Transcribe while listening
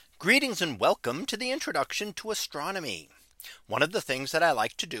Greetings and welcome to the introduction to astronomy. One of the things that I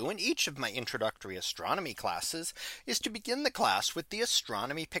like to do in each of my introductory astronomy classes is to begin the class with the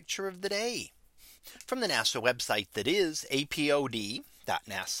astronomy picture of the day from the NASA website, that is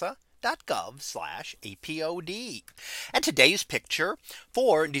apod.nasa.gov/apod. And today's picture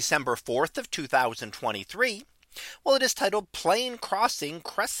for December 4th of 2023. Well, it is titled Plane Crossing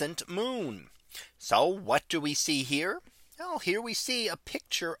Crescent Moon. So what do we see here? Well, here we see a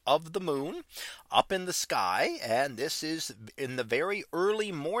picture of the moon up in the sky. And this is in the very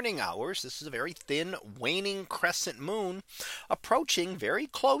early morning hours. This is a very thin waning crescent moon approaching very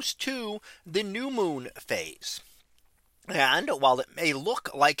close to the new moon phase. And while it may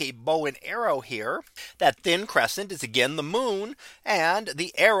look like a bow and arrow here, that thin crescent is again the moon, and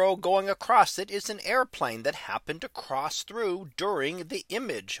the arrow going across it is an airplane that happened to cross through during the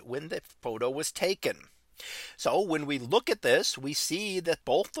image when the photo was taken. So when we look at this, we see that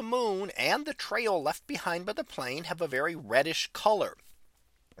both the moon and the trail left behind by the plane have a very reddish color.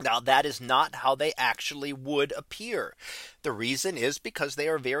 Now, that is not how they actually would appear. The reason is because they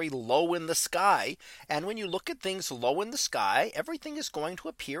are very low in the sky. And when you look at things low in the sky, everything is going to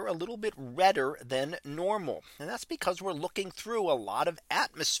appear a little bit redder than normal. And that's because we're looking through a lot of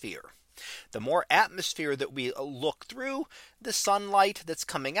atmosphere. The more atmosphere that we look through, the sunlight that's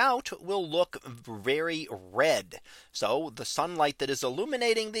coming out will look very red. So the sunlight that is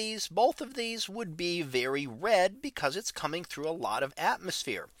illuminating these, both of these would be very red because it's coming through a lot of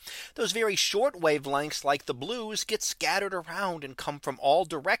atmosphere. Those very short wavelengths like the blues get scattered around and come from all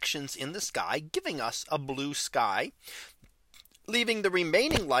directions in the sky, giving us a blue sky, leaving the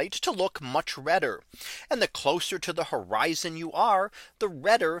remaining light to look much redder. And the closer to the horizon you are, the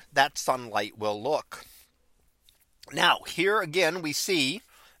redder that sunlight will look. Now, here again, we see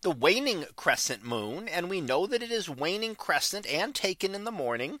the waning crescent moon, and we know that it is waning crescent and taken in the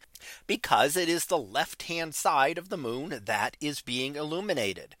morning because it is the left hand side of the moon that is being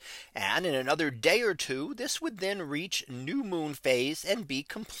illuminated. And in another day or two, this would then reach new moon phase and be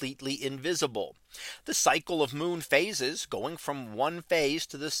completely invisible. The cycle of moon phases, going from one phase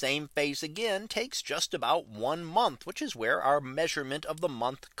to the same phase again, takes just about 1 month, which is where our measurement of the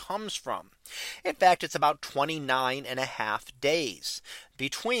month comes from. In fact, it's about 29.5 days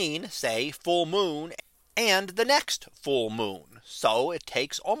between, say, full moon and the next full moon. So it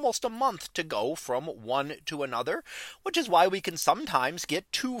takes almost a month to go from one to another, which is why we can sometimes get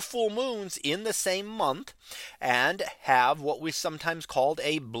 2 full moons in the same month and have what we sometimes called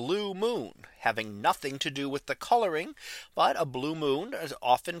a blue moon, having nothing to do with the coloring. But a blue moon is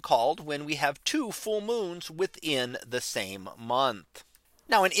often called when we have 2 full moons within the same month.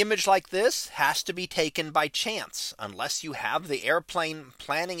 Now, an image like this has to be taken by chance unless you have the airplane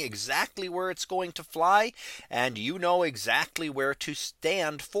planning exactly where it's going to fly and you know exactly where to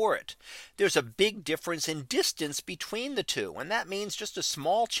stand for it. There's a big difference in distance between the two. And that means just a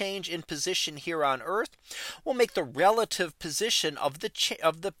small change in position here on Earth will make the relative position of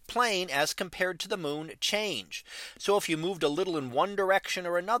the plane as compared to the moon change. So if you moved a little in one direction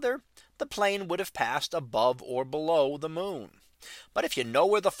or another, the plane would have passed above or below the moon. But if you know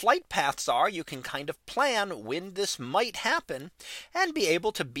where the flight paths are, you can kind of plan when this might happen and be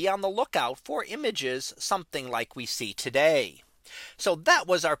able to be on the lookout for images, something like we see today. So that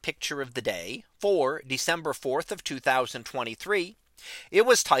was our picture of the day for December 4th of 2023. It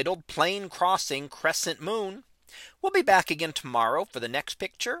was titled Plane Crossing Crescent Moon. We'll be back again tomorrow for the next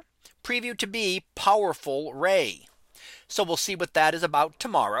picture, previewed to be Powerful Ray. So we'll see what that is about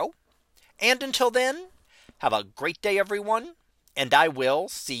tomorrow. And until then, have a great day, everyone. And I will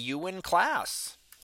see you in class.